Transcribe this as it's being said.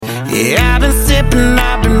Yeah, I've been sipping,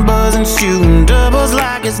 I've been buzzing, shooting doubles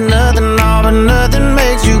like it's nothing, all but nothing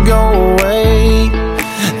makes you go away.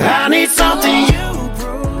 I need something you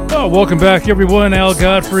prove. Oh, welcome back, everyone. Al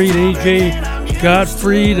Gottfried, AJ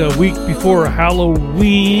Gottfried, a week before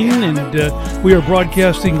Halloween, and we are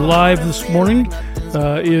broadcasting live this morning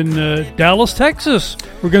in Dallas, Texas.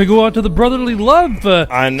 We're going to go out to the Brotherly Love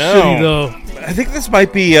I know. city, though. I think this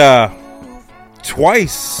might be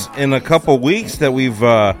twice in a couple weeks that we've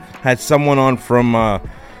had someone on from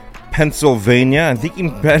Pennsylvania. I'm thinking,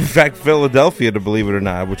 in fact, Philadelphia, to believe it or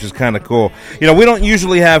not, which is kind of cool. You know, we don't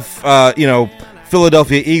usually have,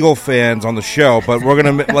 Philadelphia Eagle fans on the show, but we're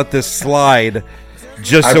going to let this slide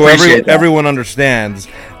just so everyone understands.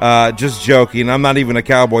 Just joking. I'm not even a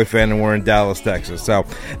Cowboy fan, and we're in Dallas, Texas. So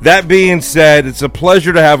that being said, it's a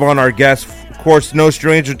pleasure to have on our guest. Of course, no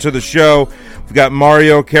stranger to the show. We've got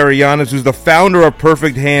Mario Karagianis, who's the founder of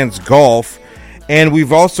Perfect Hands Golf. And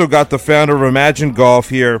we've also got the founder of Imagen Golf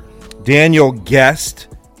here, Daniel Guest,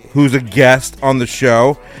 who's a guest on the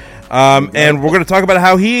show. And we're going to talk about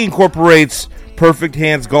how he incorporates Perfect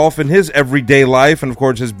Hands Golf in his everyday life and, of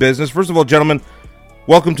course, his business. First of all, gentlemen,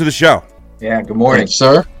 welcome to the show. Yeah, good morning,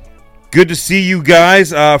 sir. Good to see you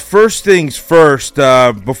guys. First things first,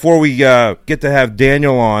 before we get to have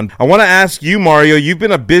Daniel on, I want to ask you, Mario, you've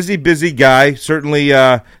been a busy guy, certainly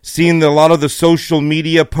seen a lot of the social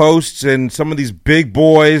media posts and some of these big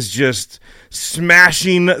boys just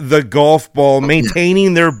smashing the golf ball,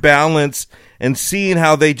 maintaining their balance, and seeing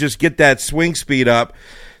how they just get that swing speed up.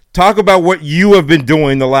 Talk about what you have been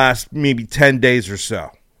doing the last maybe 10 days or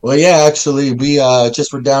so. Well, yeah, actually, we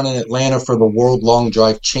just were down in Atlanta for the World Long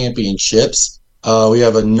Drive Championships. We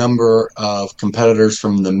have a number of competitors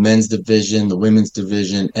from the men's division, the women's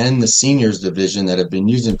division, and the seniors division that have been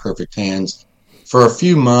using Perfect Hands for a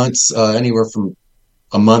few months, anywhere from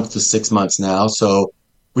a month to 6 months now. So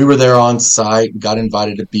we were there on site, got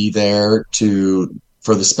invited to be there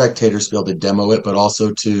for the spectators to be able to demo it, but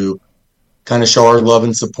also to kind of show our love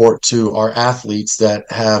and support to our athletes that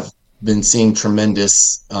have been seeing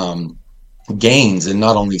tremendous gains in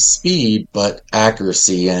not only speed but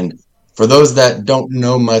accuracy. And for those that don't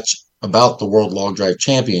know much about the World Long Drive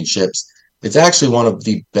Championships, it's actually one of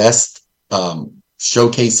the best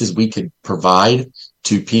showcases we could provide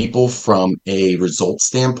to people from a result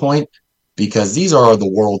standpoint, because these are the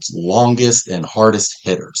world's longest and hardest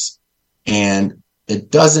hitters. And it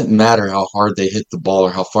doesn't matter how hard they hit the ball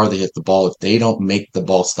or how far they hit the ball if they don't make the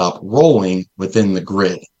ball stop rolling within the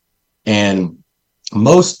grid. And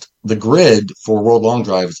the grid for World Long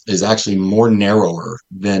Drives is actually more narrower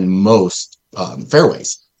than most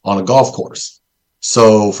fairways on a golf course.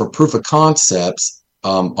 So for proof of concepts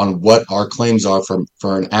on what our claims are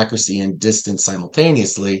for an accuracy and distance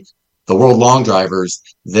simultaneously, the World Long Drivers,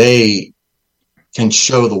 they can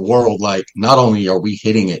show the world, like, not only are we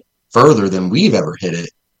hitting it further than we've ever hit it,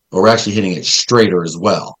 but we're actually hitting it straighter as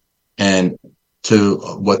well. And to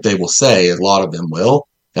what they will say, a lot of them will,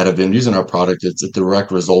 that have been using our product, it's a direct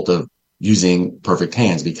result of using Perfect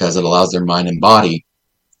Hands, because it allows their mind and body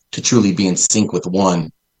to truly be in sync with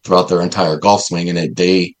one throughout their entire golf swing. And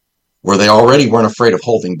where they already weren't afraid of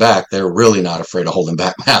holding back, they're really not afraid of holding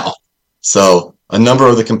back now. So a number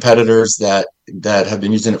of the competitors that have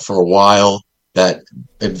been using it for a while, that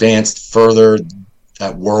advanced further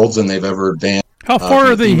at Worlds than they've ever advanced. How far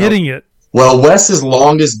are they hitting it? Well, Wes's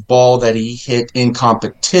longest ball that he hit in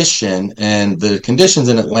competition, and the conditions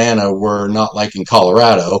in Atlanta were not like in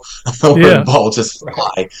Colorado, where the ball just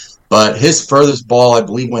fly. But his furthest ball, I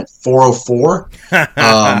believe, went 404.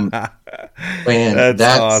 And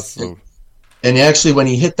that's awesome. And actually, when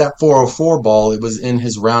he hit that 404 ball, it was in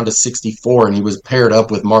his round of 64, and he was paired up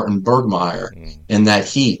with Martin Bergmeyer in that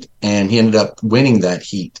heat, and he ended up winning that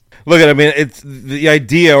heat. Look at, I mean, it's the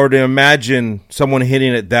idea, or to imagine someone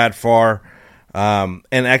hitting it that far, and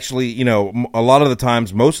actually, you know, a lot of the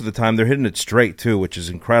times, most of the time, they're hitting it straight too, which is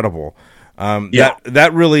incredible.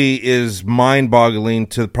 That really is mind-boggling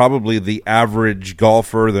to probably the average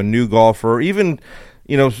golfer, the new golfer, even,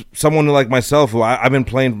 you know, someone like myself who I've been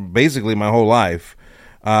playing basically my whole life,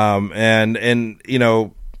 and you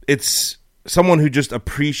know, it's someone who just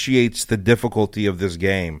appreciates the difficulty of this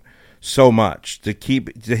game so much, to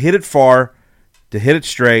hit it far, to hit it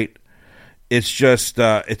straight. It's just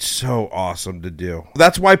it's so awesome to do.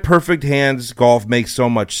 That's why Perfect Hands Golf makes so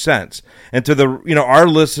much sense. And to the, you know, our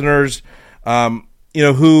listeners, you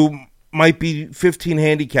know, who might be 15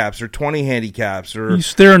 handicaps or 20 handicaps, or you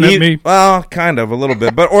staring at me? Well, kind of a little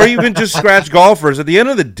bit, but or even just scratch golfers. At the end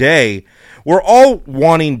of the day, we're all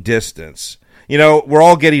wanting distance. You know, we're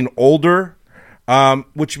all getting older.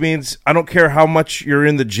 which means I don't care how much you're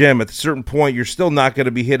in the gym. At a certain point, you're still not going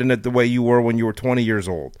to be hitting it the way you were when you were 20 years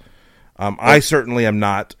old. I certainly am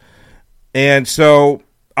not. And so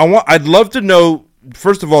I'd love to know,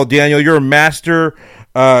 first of all, Daniel, you're a master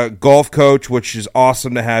golf coach, which is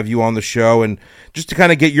awesome to have you on the show. And just to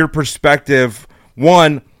kind of get your perspective,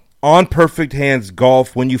 one, on Perfect Hands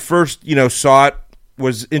Golf, when you first, saw it,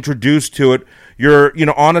 was introduced to it, your,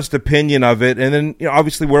 honest opinion of it, and then,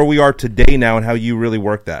 obviously where we are today now and how you really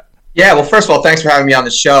work that. Yeah, well, first of all, thanks for having me on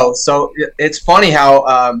the show. So it's funny how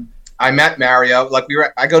I met Mario. Like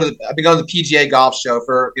I've been going to the PGA Golf Show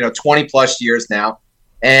for 20 plus years now,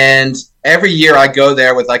 and every year I go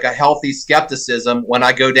there with like a healthy skepticism when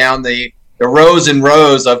I go down the rows and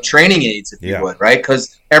rows of training aids, if you would, right?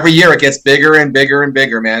 Because every year it gets bigger and bigger and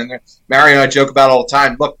bigger, man. And Mario and I joke about it all the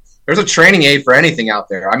time. Look, there's a training aid for anything out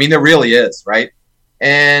there. I mean, there really is, right?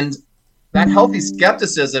 And that healthy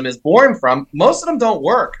skepticism is born from most of them don't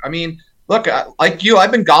work. I mean, look, like you,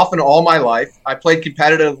 I've been golfing all my life. I played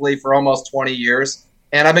competitively for almost 20 years,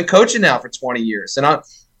 and I've been coaching now for 20 years. And I'm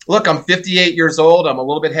 58 years old. I'm a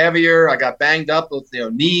little bit heavier. I got banged up with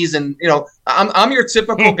knees, and I'm your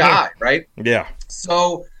typical guy, right? Yeah.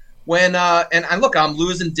 So when and look, I'm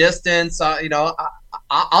losing distance.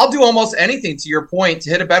 I'll do almost anything, to your point, to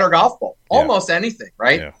hit a better golf ball. Almost anything,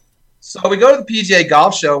 right? Yeah. So we go to the PGA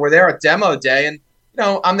Golf Show. We're there at demo day, and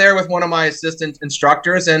I'm there with one of my assistant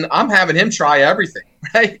instructors, and I'm having him try everything,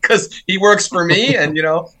 right? Because he works for me, and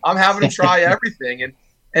I'm having him try everything,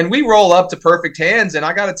 and we roll up to Perfect Hands, and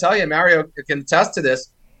I got to tell you, Mario can attest to this.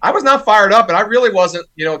 I was not fired up, and I really wasn't,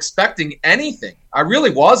 expecting anything. I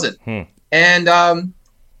really wasn't. And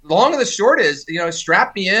long and the short is,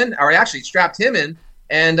 strapped me in, or actually strapped him in.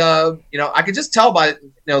 And, I could just tell by,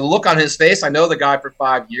 the look on his face. I know the guy for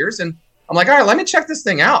 5 years. And I'm like, all right, let me check this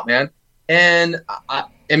thing out, man. And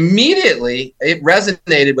immediately it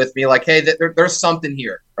resonated with me like, hey, there's something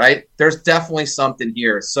here, right? There's definitely something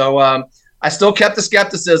here. So I still kept the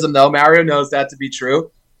skepticism, though. Mario knows that to be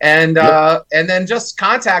true. And and then just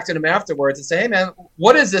contacted him afterwards and say, hey, man,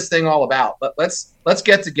 what is this thing all about? Let's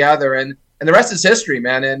get together. And the rest is history,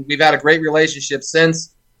 man. And we've had a great relationship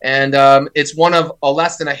since. And it's one of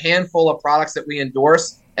less than a handful of products that we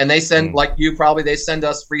endorse. And they send, like you probably, they send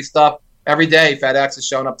us free stuff every day. FedEx is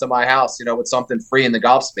showing up to my house, with something free in the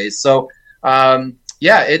golf space. So,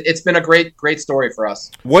 it's been a great story for us.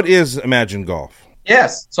 What is Imagen Golf?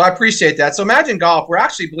 Yes, so I appreciate that. So Imagen Golf, we're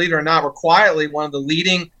actually, believe it or not, we're quietly one of the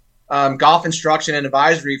leading golf instruction and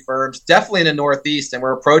advisory firms, definitely in the Northeast, and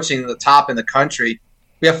we're approaching the top in the country.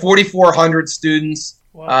 We have 4,400 students.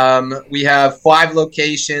 Wow. We have 5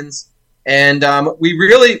 locations, and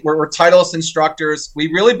we're Titleist instructors.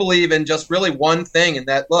 We really believe in just really one thing, and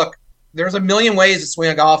that, look, there's a million ways to swing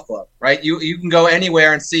a golf club, right? You can go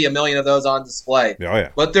anywhere and see a million of those on display. Oh, yeah.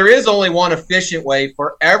 But there is only one efficient way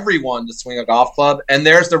for everyone to swing a golf club, and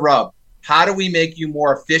there's the rub. How do we make you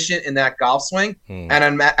more efficient in that golf swing?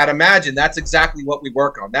 And at Imagen, that's exactly what we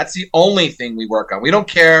work on. That's the only thing we work on. We don't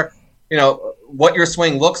care, what your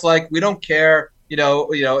swing looks like. We don't care,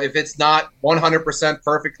 if it's not 100%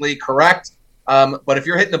 perfectly correct. But if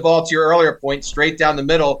you're hitting the ball, to your earlier point, straight down the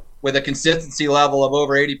middle with a consistency level of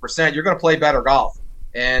over 80%, you're going to play better golf.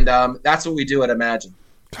 And that's what we do at Imagen.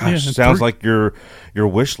 Gosh, sounds like your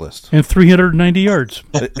wish list. And 390 yards.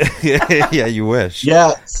 Yeah, you wish.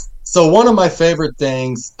 Yeah. So one of my favorite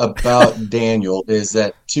things about Daniel is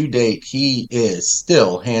that to date, he is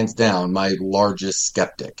still hands down my largest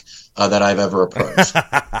skeptic that I've ever approached.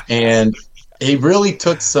 And he really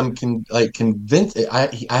took some convince. I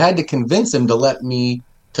had to convince him to let me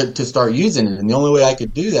to start using it, and the only way I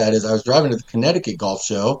could do that is I was driving to the Connecticut Golf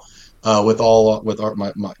Show with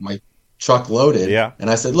my truck loaded, and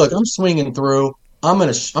I said, "Look, I'm swinging through.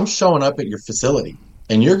 I'm showing up at your facility,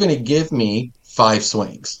 and you're going to give me 5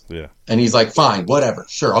 swings." Yeah. And he's like, "Fine, whatever.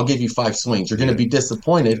 Sure, I'll give you 5 swings. You're going to be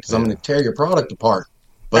disappointed because I'm going to tear your product apart."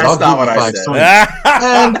 But I'll give you 5 swings.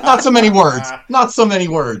 And not so many words. Not so many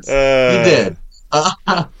words. He did.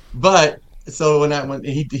 But so when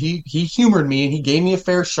he humored me and he gave me a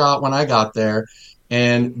fair shot when I got there,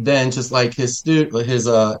 and then just like his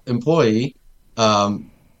employee,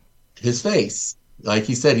 his face, like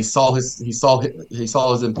he said, he saw his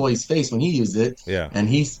employee's face when he used it, and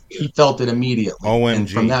he felt it immediately. OMG. And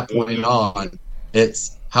from that point on,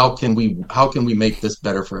 it's how can we make this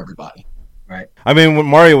better for everybody. Right. I mean,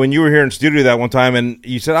 Mario, when you were here in studio that one time, and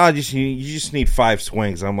you said, you just need 5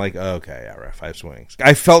 swings. I'm like, okay, all right, 5 swings.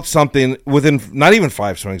 I felt something within not even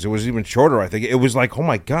 5 swings. It was even shorter, I think. It was like, oh,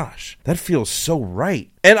 my gosh, that feels so right.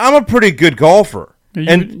 And I'm a pretty good golfer.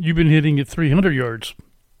 You've been hitting at 300 yards.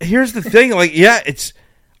 Here's the thing.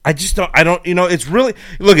 I just don't. I don't. It's really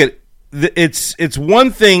look at. It's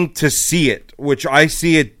one thing to see it, which I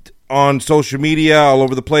see it on social media all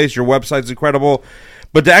over the place. Your website's incredible,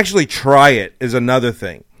 but to actually try it is another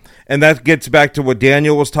thing. And that gets back to what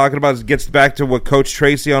Daniel was talking about. It gets back to what Coach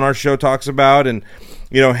Tracy on our show talks about, and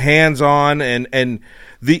hands-on and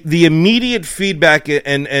the immediate feedback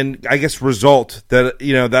and I guess result that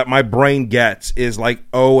that my brain gets is like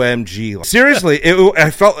OMG. Seriously,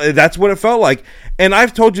 I felt that's what it felt like. And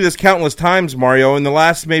I've told you this countless times, Mario, in the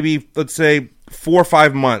last maybe, let's say, 4 or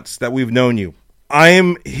 5 months that we've known you. I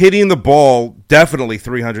am hitting the ball definitely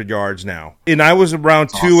 300 yards now. And I was around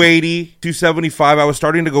 280, 275. I was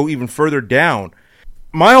starting to go even further down.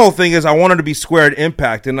 My whole thing is I wanted to be square at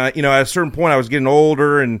impact. And, at a certain point, I was getting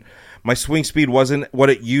older and my swing speed wasn't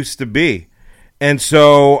what it used to be. And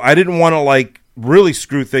so I didn't want to, really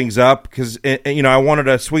screw things up because, I wanted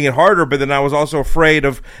to swing it harder, but then I was also afraid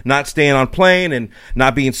of not staying on plane and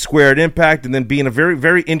not being square at impact and then being a very,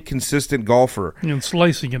 very inconsistent golfer. And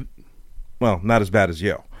slicing it. Well, not as bad as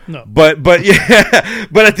you. No. But yeah,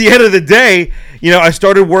 but at the end of the day, I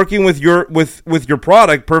started working with your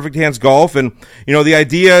product, Perfect Hands Golf, and the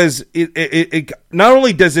idea is it not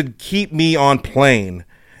only does it keep me on plane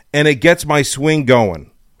and it gets my swing going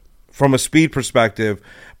from a speed perspective,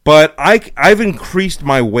 but I've increased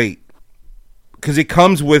my weight because it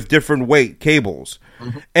comes with different weight cables.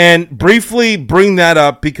 Mm-hmm. And briefly bring that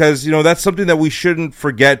up because, that's something that we shouldn't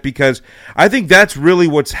forget because I think that's really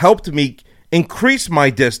what's helped me increase my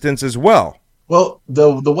distance as well. Well,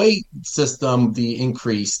 the weight system, the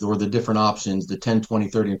increase or the different options, the 10, 20,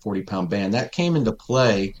 30, and 40-pound band, that came into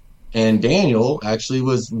play. And Daniel actually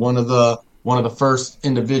was one of the first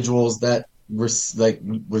individuals that was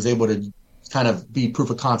able to kind of be proof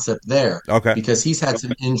of concept there. Okay. Because he's had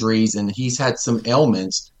some injuries and he's had some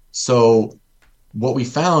ailments. So what we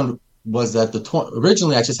found was that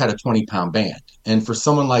originally I just had a 20-pound band. And for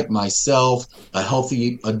someone like myself, a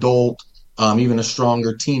healthy adult, even a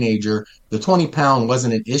stronger teenager, the 20-pound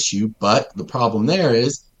wasn't an issue. But the problem there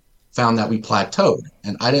is found that we plateaued.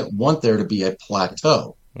 And I didn't want there to be a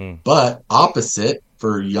plateau. But opposite,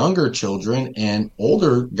 for younger children and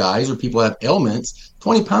older guys or people who have ailments,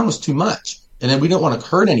 20-pound was too much. And then we didn't want to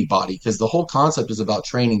hurt anybody because the whole concept is about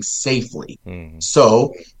training safely. Mm-hmm.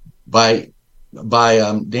 So by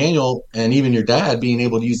Daniel and even your dad being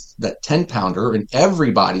able to use that 10-pounder, and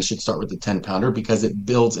everybody should start with the 10-pounder because it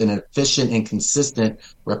builds an efficient and consistent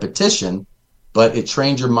repetition, but it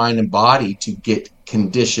trains your mind and body to get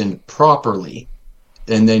conditioned properly.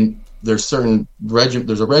 And then there's a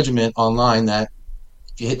regimen online that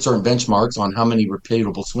if you hit certain benchmarks on how many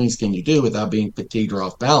repeatable swings can you do without being fatigued or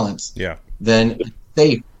off balance, then it's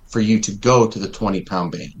safe for you to go to the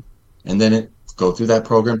 20-pound band. And then go through that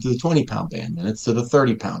program to the 20-pound band, and it's to the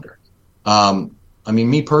 30-pounder.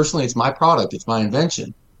 Me personally, it's my product, it's my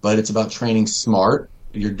invention, but it's about training smart.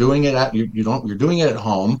 You're doing it you're doing it at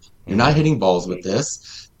home. You're not hitting balls with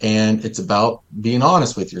this, and it's about being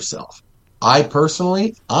honest with yourself. I'm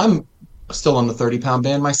still on the 30-pound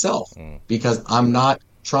band myself because I'm not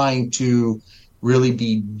trying to really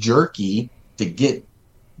be jerky to get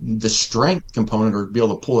the strength component or be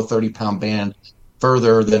able to pull a 30-pound band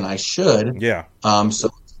further than I should. Yeah. So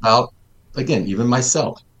it's about, again, even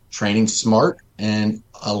myself, training smart and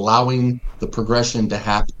allowing the progression to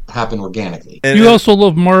happen organically. You also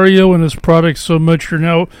love Mario and his products so much you're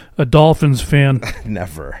now a Dolphins fan.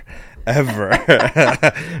 Never. Ever.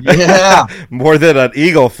 Yeah. More than an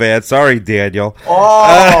Eagle fan. Sorry, Daniel.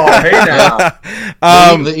 Oh, hey now.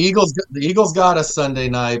 The Eagles got us Sunday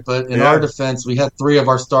night, but in our defense, we had 3 of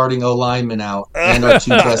our starting O-linemen out and our 2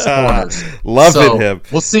 best corners. Loving him.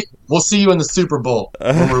 We'll see you in the Super Bowl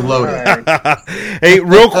when we're loaded. Hey,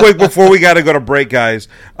 real quick before we got to go to break, guys,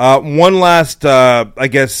 one last,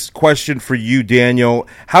 question for you, Daniel.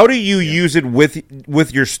 How do you use it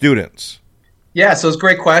with your students? Yeah, so it's a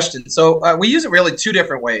great question. So we use it really 2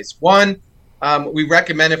 different ways. One, we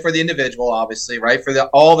recommend it for the individual, obviously, right? For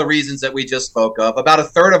all the reasons that we just spoke of. About a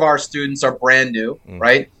third of our students are brand new,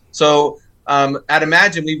 right? So at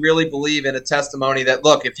Imagen, we really believe in a testimony that,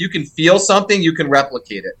 look, if you can feel something, you can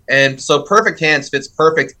replicate it. And so Perfect Hands fits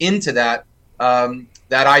perfect into that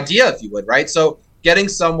idea, if you would, right? So getting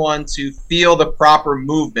someone to feel the proper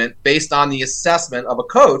movement based on the assessment of a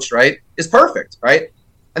coach, right, is perfect, right?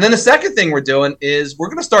 And then the second thing we're doing is we're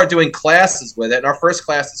going to start doing classes with it. And our first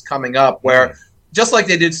class is coming up where just like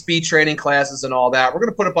they did speed training classes and all that, we're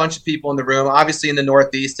going to put a bunch of people in the room, obviously in the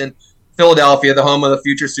Northeast and Philadelphia, the home of the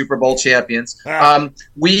future Super Bowl champions. Our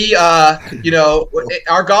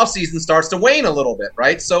golf season starts to wane a little bit,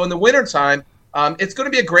 right? So in the wintertime, it's going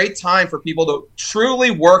to be a great time for people to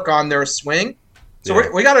truly work on their swing So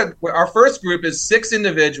our first group is 6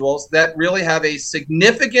 individuals that really have a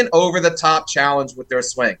significant over-the-top challenge with their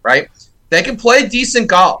swing, right? They can play decent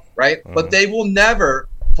golf, right? But they will never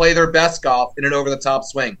play their best golf in an over-the-top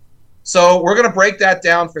swing. So we're going to break that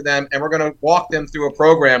down for them, and we're going to walk them through a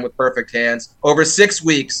program with Perfect Hands over 6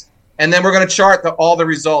 weeks, and then we're going to chart all the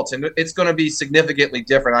results, and it's going to be significantly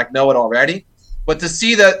different. I know it already. But to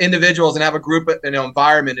see the individuals and have a group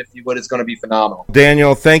environment, if you would, is going to be phenomenal.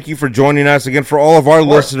 Daniel, thank you for joining us again. For all of our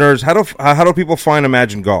listeners, how do people find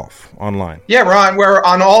Imagen Golf online? Yeah, we're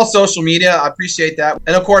on all social media. I appreciate that,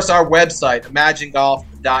 and of course our website,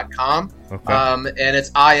 imagengolf.com. Okay. And it's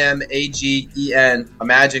IMAGEN,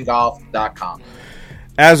 imagengolf.com.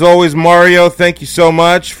 As always, Mario, thank you so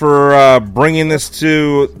much for bringing this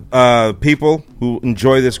to people who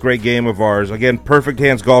enjoy this great game of ours. Again,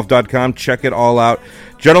 perfecthandsgolf.com. Check it all out.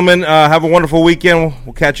 Gentlemen, have a wonderful weekend.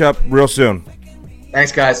 We'll catch up real soon.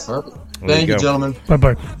 Thanks, guys. Perfect. Thank you, gentlemen.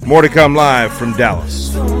 Bye-bye. More to come live from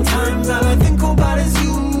Dallas. Sometimes all I think about is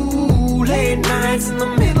you. Late nights in the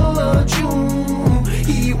middle of June.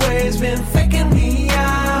 He waves been faking me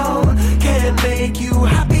out. Can't make you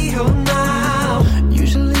happier now.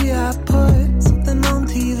 Usually I put something on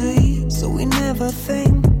TV, so we never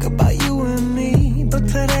think about you and me. But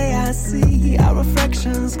today I see our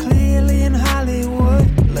reflections clearly in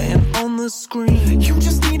Hollywood, laying on the screen.